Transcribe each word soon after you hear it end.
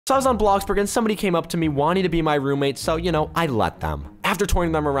So I was on Bloxburg and somebody came up to me wanting to be my roommate, so, you know, I let them. After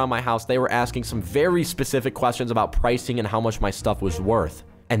touring them around my house, they were asking some very specific questions about pricing and how much my stuff was worth.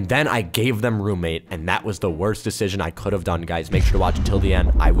 And then I gave them roommate, and that was the worst decision I could have done, guys. Make sure to watch until the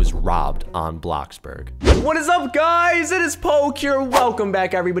end. I was robbed on Bloxburg. What is up, guys? It is Poke here. Welcome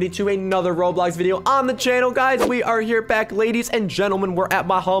back, everybody, to another Roblox video on the channel, guys. We are here back, ladies and gentlemen. We're at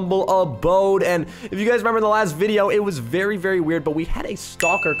my humble abode, and if you guys remember in the last video, it was very, very weird, but we had a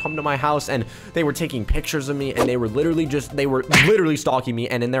stalker come to my house, and they were taking pictures of me, and they were literally stalking me,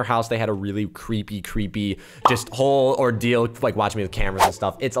 and in their house, they had a really creepy, just whole ordeal, like watching me with cameras and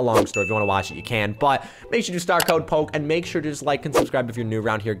stuff. It's a long story. If you want to watch it, you can. But make sure to star code Poke and make sure to just like and subscribe if you're new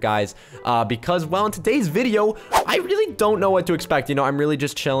around here, guys. Because, well, in today's video, I really don't know what to expect. You know, I'm really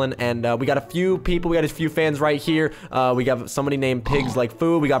just chilling. And we got a few people. We got a few fans right here. We got somebody named Pigs Like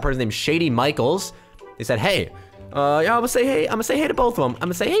Food. We got a person named Shady Michaels. They said, hey. Yeah, I'm gonna say hey. I'm gonna say hey to both of them. I'm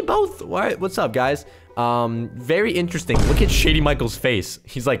gonna say hey both. All right, what's up, guys? Very interesting. Look at Shady Michaels' face.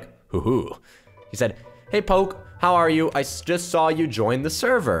 He's like, hoo-hoo. He said, hey, Poke. How are you? I just saw you join the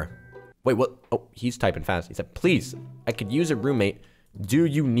server. Wait, what? Oh, he's typing fast. He said, please, I could use a roommate. Do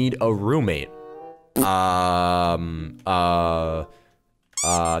you need a roommate? Do I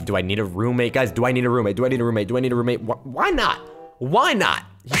need a roommate? Guys, do I need a roommate? Do I need a roommate? Do I need a roommate? Why not? Why not?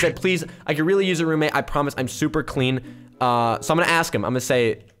 He said, please, I could really use a roommate. I promise I'm super clean. So I'm gonna ask him. I'm gonna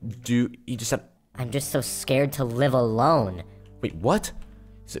say, he just said, I'm just so scared to live alone. Wait, what?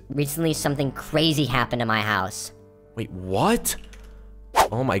 Recently, something crazy happened to my house. Wait, what?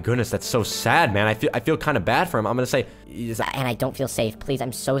 Oh my goodness, that's so sad, man. I feel kind of bad for him. I'm gonna say, and I don't feel safe. Please,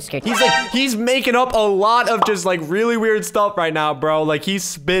 I'm so scared. He's making up a lot of just like really weird stuff right now, bro. Like he's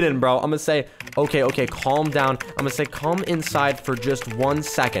spitting, bro. I'm gonna say, okay, calm down. I'm gonna say, come inside for just 1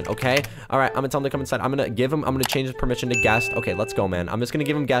 second, okay? All right, I'm gonna tell him to come inside. I'm gonna change his permission to guest. Okay, let's go, man. I'm just gonna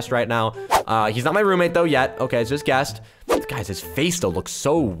give him guest right now. He's not my roommate though yet. Okay, it's just guest. Guys, his face still looks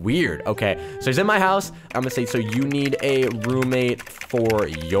so weird. Okay, so he's in my house. I'm gonna say, so you need a roommate for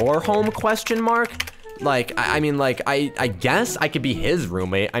your home, question mark? Like, I mean, like, I guess I could be his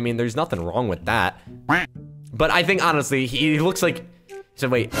roommate. I mean, there's nothing wrong with that. But I think, honestly, he looks like... He said,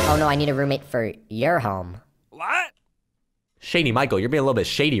 wait. Oh, no, I need a roommate for your home. What? Shady Michael, you're being a little bit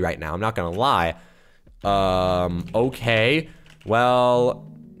shady right now. I'm not gonna lie. Okay. Well,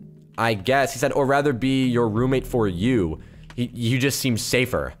 I guess. He said, or rather be your roommate for you. You just seem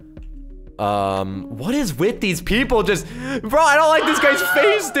safer. What is with these people? Just, bro, I don't like this guy's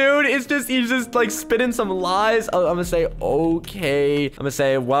face, dude. It's just, he's just like spitting some lies. I'm gonna say, okay. I'm gonna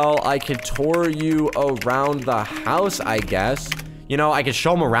say, well, I could tour you around the house, I guess. You know, I could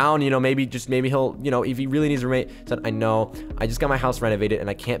show him around, you know, maybe he'll, you know, if he really needs a roommate. Said, I know, I just got my house renovated and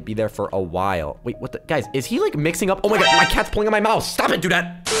I can't be there for a while. Wait, what the, guys, is he like mixing up? Oh my God, my cat's pulling on my mouse. Stop it, do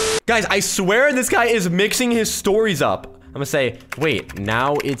that. Guys, I swear this guy is mixing his stories up. I'm gonna say, wait,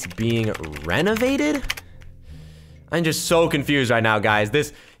 now it's being renovated? I'm just so confused right now,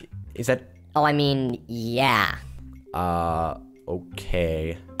 guys. He said... Oh, I mean, yeah.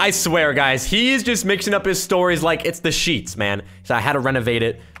 Okay. I swear, guys, he is just mixing up his stories like it's the sheets, man. So I had to renovate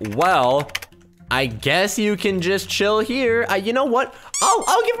it. Well, I guess you can just chill here. You know what?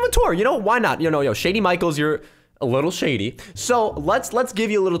 I'll give him a tour. You know, why not? You know, yo, Shady Michaels, you're... a little shady. So let's give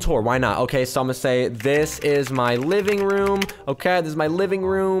you a little tour. Why not? Okay, so I'm gonna say this is my living room. Okay, this is my living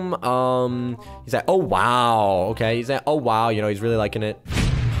room. He's like, oh wow. Okay, he's like, oh wow. You know, he's really liking it.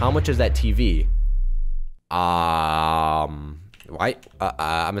 How much is that TV? Why?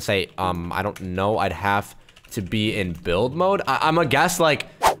 I'm gonna say, I don't know. I'd have to be in build mode. I'm gonna guess like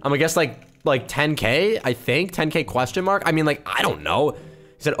 10K. I think 10K question mark. I mean, like, I don't know. He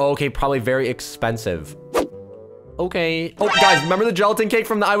said, oh, okay, probably very expensive. Okay. Oh, guys, remember the gelatin cake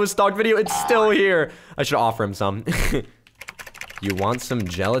from the I Was Stalked video? It's still here. I should offer him some. You want some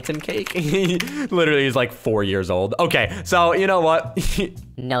gelatin cake? Literally, he's like 4 years old. Okay, so you know what?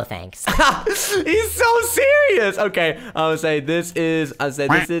 No thanks. He's so serious. Okay, I would say this is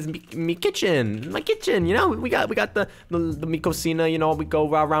me kitchen. My kitchen. You know, we got the mi cocina. You know, we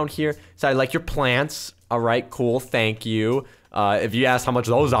go around here. So I like your plants. All right, cool. Thank you. If you ask how much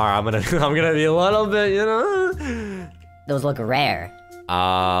those are, I'm gonna be a little bit, you know. Those look rare.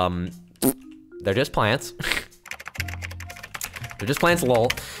 They're just plants. They're just plants, lol.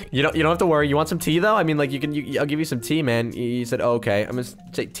 You don't have to worry. You want some tea though? I mean, like I'll give you some tea, man. He said, oh, okay. I'm gonna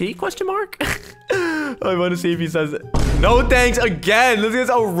say tea? Question mark. I want to see if he says it. No thanks again. This is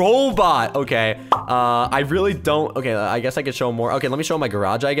a robot. Okay. I really don't. Okay, I guess I could show him more. Okay, let me show him my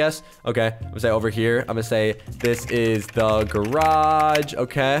garage, I guess. Okay, I'm gonna say over here. I'm gonna say this is the garage.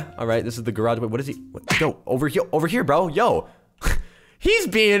 Okay. All right, this is the garage. Wait, what is he? What? Yo, over here, bro. Yo.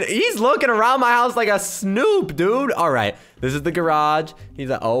 He's looking around my house like a snoop, dude. All right, this is the garage. He's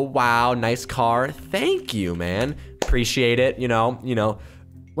like, oh, wow, nice car. Thank you, man. Appreciate it, you know.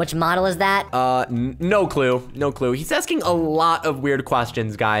 Which model is that? No clue. He's asking a lot of weird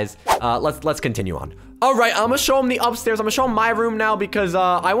questions, guys. Let's continue on. All right, I'm gonna show him the upstairs. I'm gonna show him my room now because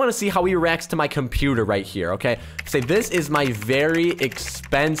I wanna see how he reacts to my computer right here, okay? Say, this is my very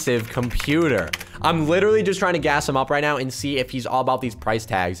expensive computer. I'm literally just trying to gas him up right now and see if he's all about these price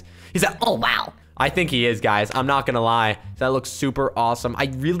tags. He's like, Oh, wow. I think he is, guys. I'm not gonna lie. That looks super awesome.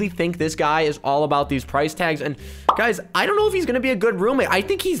 I really think this guy is all about these price tags. And guys, I don't know if he's gonna be a good roommate. I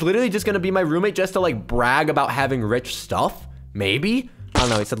think he's literally just gonna be my roommate just to like brag about having rich stuff. Maybe. I don't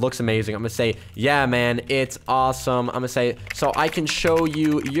know. He said, looks amazing. I'm gonna say, yeah, man, it's awesome. I'm gonna say, so I can show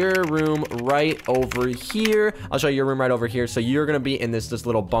you your room right over here. I'll show you your room right over here. So you're gonna be in this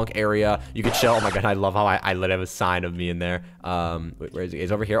little bunk area. You can chill. Oh my God, I love how I literally have a sign of me in there. Wait, where is he?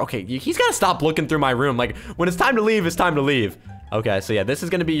 He's over here. Okay, he's gotta stop looking through my room. Like, when it's time to leave, it's time to leave. Okay, so yeah, this is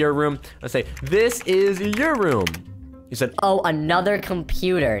gonna be your room. Let's say, this is your room. He said, Oh, another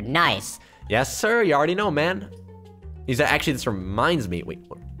computer. Nice. yes, sir. You already know, man. He said, actually, this reminds me. Wait,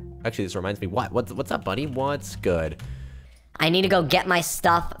 actually, this reminds me. What's up, buddy? What's good? I need to go get my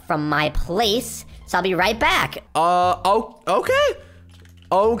stuff from my place, so I'll be right back. Oh,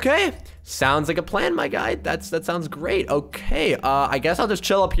 okay. Sounds like a plan, my guy. That sounds great. Okay, I guess I'll just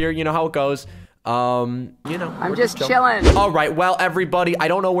chill up here. You know how it goes. I'm just chilling. All right, well, everybody, I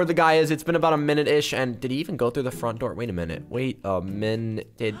don't know where the guy is. It's been about a minute-ish, and did he even go through the front door? Wait a minute. Wait a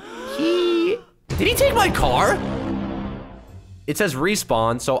minute. Did he take my car? It says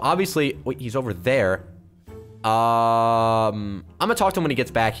respawn, so obviously, wait, he's over there. I'm gonna talk to him when he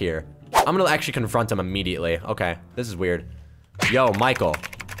gets back here. I'm gonna actually confront him immediately. Okay, this is weird. Yo, Michael.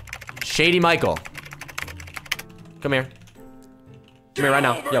 Shady Michael. Come here. Come here right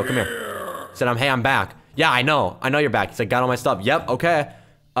now. Yo, come here. Said, hey, I'm back. Yeah, I know you're back. He's like, got all my stuff. Yep, okay.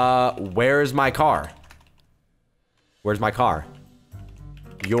 Where's my car? Where's my car?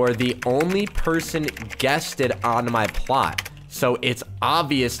 You're the only person guested on my plot. So it's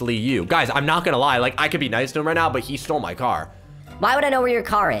obviously you. Guys, I'm not gonna lie. Like, I could be nice to him right now, but he stole my car. Why would I know where your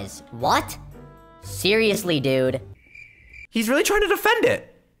car is? What? Seriously, dude. He's really trying to defend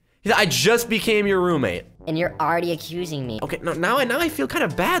it. He's like, I just became your roommate. And you're already accusing me. Okay, now I feel kind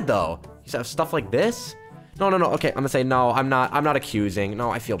of bad though. He's have stuff like this. No. Okay, I'm gonna say no. I'm not accusing. No,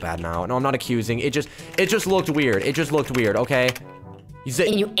 I feel bad now. No, I'm not accusing. It just looked weird. It just looked weird. Okay.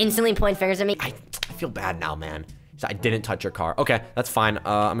 And you instantly point fingers at me? I feel bad now, man. I didn't touch your car. Okay, that's fine. I'm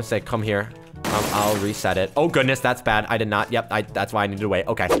gonna say, come here. I'll reset it. Oh goodness, that's bad. I did not. Yep, that's why I needed to wait.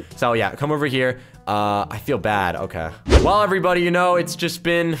 Okay, so yeah, come over here. I feel bad. Okay. Well, everybody, it's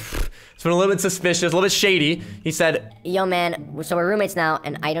been a little bit suspicious, a little bit shady. He said, yo, man, so we're roommates now,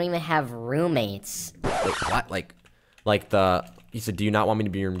 and I don't even have roommates. Wait, what? He said, do you not want me to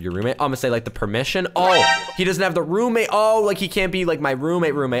be your roommate? Oh, I'm gonna say, like, the permission? Oh, he doesn't have the roommate. Oh, like, he can't be, like, my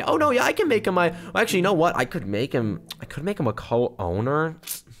roommate. Oh, no, yeah, I can make him well, actually, you know what? I could make him a co-owner.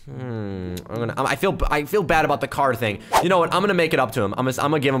 I feel bad about the car thing. You know what? I'm gonna make it up to him. I'm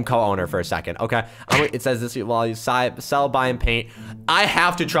gonna give him co-owner for a second, okay? It says this, while you sell, buy, and paint. I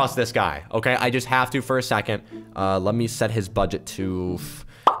have to trust this guy, okay? I just have to for a second. Let me set his budget to...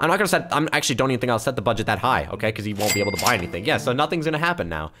 I'm actually don't even think I'll set the budget that high, okay? Because he won't be able to buy anything. Yeah, so nothing's gonna happen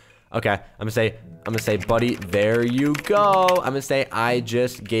now. Okay, I'm gonna say, buddy, there you go. I'm gonna say, I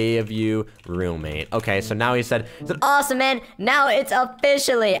just gave you roommate. Okay, so now he said, awesome, man. Now it's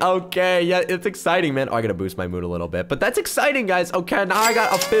officially. Okay, yeah, it's exciting, man. Oh, I gotta boost my mood a little bit, but that's exciting, guys. Okay, now I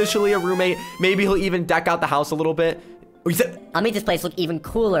got officially a roommate. Maybe he'll even deck out the house a little bit. He said, I'll make this place look even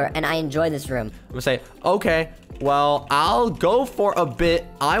cooler, and I enjoy this room. I'm gonna say, okay, well, I'll go for a bit.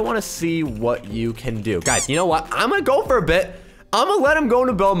 I wanna see what you can do. Guys, you know what? I'm gonna go for a bit. I'm gonna let him go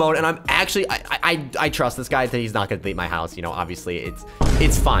into build mode, and I'm actually, I trust this guy that he's not gonna delete my house. Obviously,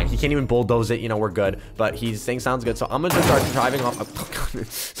 it's fine. He can't even bulldoze it. We're good. But he's saying sounds good, so I'm gonna just start driving off.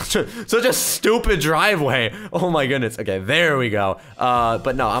 Such a stupid driveway. Oh my goodness. Okay, there we go.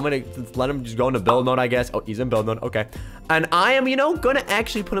 But no, I'm gonna let him just go into build mode, I guess. Oh, he's in build mode. Okay. And I am, gonna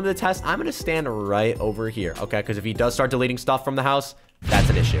actually put him to the test. I'm gonna stand right over here, okay? Because if he does start deleting stuff from the house, that's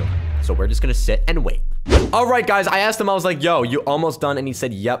an issue. So we're just gonna sit and wait. All right, guys, I asked him, I was like, yo, you almost done? And he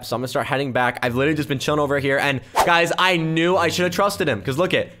said, yep. So I'm gonna start heading back. I've literally just been chilling over here. And guys, I knew I should have trusted him. Because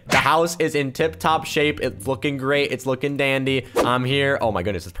look it, The house is in tip-top shape. It's looking great. It's looking dandy. I'm here. Oh my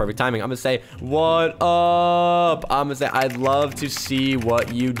goodness, it's perfect timing. I'm gonna say, what up? I'm gonna say, I'd love to see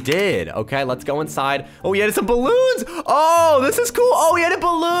what you did. Okay, let's go inside. Oh, he added some balloons. Oh, this is cool. Oh, he added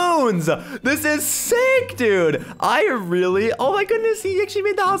balloons. This is sick, dude. Oh my goodness, he actually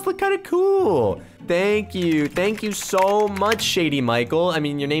made the house look kind of cool. Thank you. Thank you so much, Shady Michael. I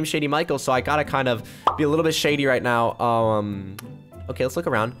mean, your name's Shady Michael, so I gotta kind of be a little bit shady right now. Okay, let's look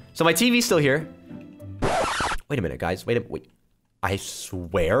around. So my TV's still here. Wait a minute, guys. Wait. I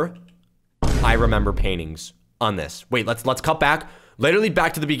swear I remember paintings on this. Wait, let's cut back. Literally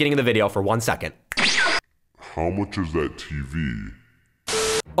back to the beginning of the video for 1 second. How much is that TV?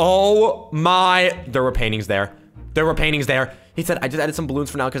 Oh my, there were paintings there. There were paintings there. He said, I just added some balloons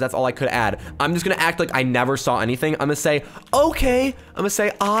for now because that's all I could add. I'm just gonna act like I never saw anything. I'm gonna say, okay. I'm gonna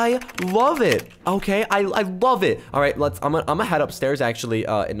say, I love it. Okay, I love it. All right, I'm gonna head upstairs actually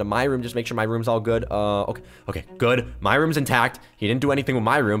into my room, just make sure my room's all good. Okay, good. My room's intact. He didn't do anything with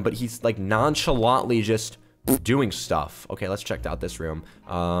my room, but he's like nonchalantly just doing stuff. Okay, let's check out this room.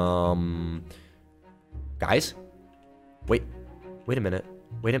 Guys, wait a minute.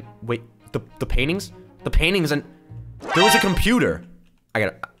 Wait, the paintings? The paintings and there was a computer.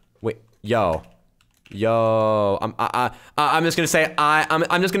 Wait, yo. I'm just gonna say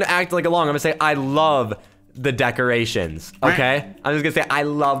I'm just gonna act like along. I'm gonna say I love the decorations. Okay, I'm just gonna say I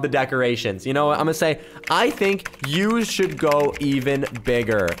love the decorations. You know what? I'm gonna say I think you should go even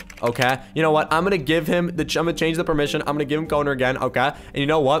bigger. Okay, you know what? I'm gonna give him I'm gonna change the permission. I'm gonna give him Koner again. Okay, and you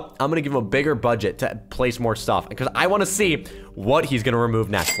know what? I'm gonna give him a bigger budget to place more stuff because I want to see what he's gonna remove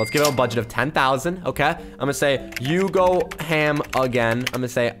next. Let's give him a budget of 10,000. Okay, I'm gonna say you go ham again. I'm gonna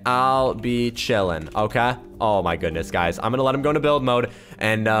say I'll be chilling. Okay. Oh my goodness, guys. I'm gonna let him go into build mode.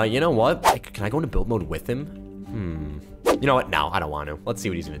 And you know what? Can I go into build mode with him? You know what? No, I don't want to. Let's see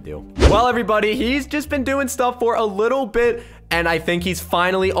what he's gonna do. Well, everybody, he's just been doing stuff for a little bit, and I think he's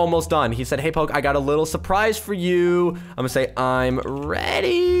finally almost done. He said, hey, Poke, I got a little surprise for you. I'm gonna say, I'm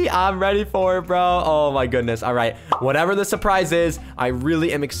ready. I'm ready for it, bro. Oh my goodness. All right. Whatever the surprise is, I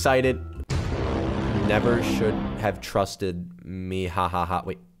really am excited. Never should have trusted me. Ha ha ha.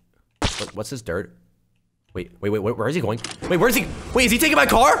 Wait, what's this dirt? Wait, where is he going? Wait, where is he? Wait, is he taking my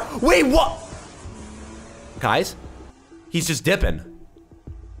car? Wait, what? Guys, he's just dipping.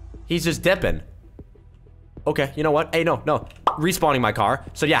 He's just dipping. Okay, you know what? Hey, no. Respawning my car.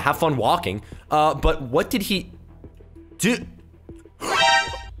 So yeah, have fun walking. But what did he do?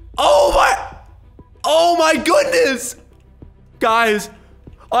 Oh my goodness! Guys,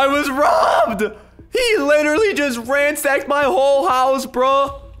 I was robbed! He literally just ransacked my whole house,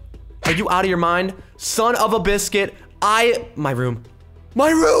 bro. Are you out of your mind? Son of a biscuit. My room.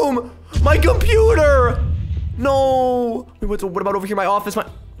 My computer. No. Wait, what about over here? My office.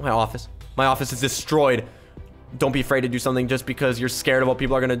 My office is destroyed. Don't be afraid to do something just because you're scared of what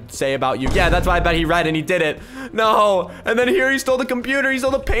people are gonna say about you. Yeah, that's why I bet he read and he did it. No. And then here he stole the computer. He stole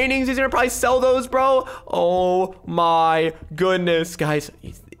the paintings. He's gonna probably sell those, bro. Oh my goodness, guys.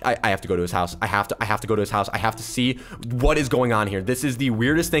 I have to go to his house. I have to go to his house. I have to see what is going on here. This is the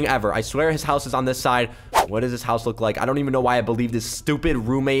weirdest thing ever. I swear his house is on this side. What does his house look like? I don't even know why I believe this stupid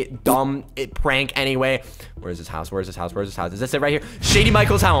roommate dumb prank anyway. Where's his house? Where's his house? Where's his house? Is this it right here? Shady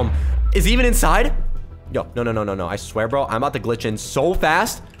Michael's home. Is he even inside? Yo, no. I swear, bro, I'm about to glitch in so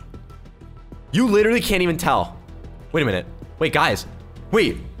fast. You literally can't even tell. Wait a minute. Wait, guys.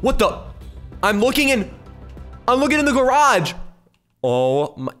 Wait, what the? I'm looking in the garage.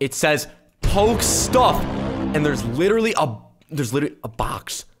 Oh, my, it says Poke stuff, and there's literally a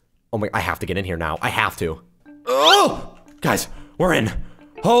box. Oh my, I have to get in here now. I have to. Oh, guys, we're in.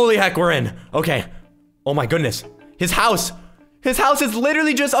 Holy heck, we're in. Okay. Oh my goodness. His house is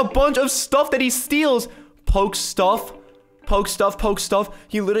literally just a bunch of stuff that he steals. Poke stuff.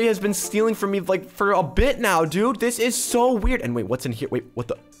 He literally has been stealing from me like for a bit now, dude. This is so weird. And wait, what's in here? Wait, what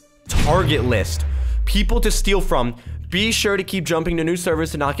the? Target list. People to steal from. Be sure to keep jumping to new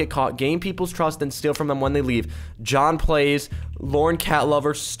servers to not get caught. Gain people's trust and steal from them when they leave. John Plays, Lorne Cat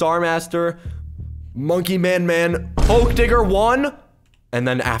Lover, Starmaster, Monkey Man, Poke Digger 1, and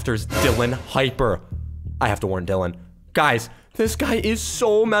then after is Dylan Hyper. I have to warn Dylan. Guys, this guy is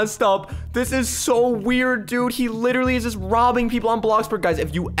so messed up. This is so weird, dude. He literally is just robbing people on Bloxburg. Guys,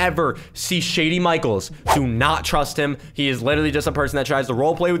 if you ever see Shady Michaels, do not trust him. He is literally just a person that tries to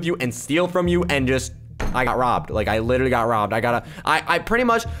roleplay with you and steal from you and just... I got robbed. Like, I literally got robbed. I pretty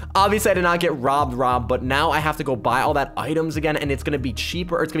much, obviously I did not get robbed, but now I have to go buy all that items again, and it's gonna be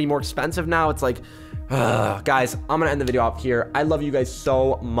cheaper, or it's gonna be more expensive now. It's like, guys, I'm gonna end the video off here. I love you guys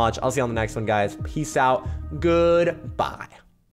so much. I'll see you on the next one, guys. Peace out. Goodbye.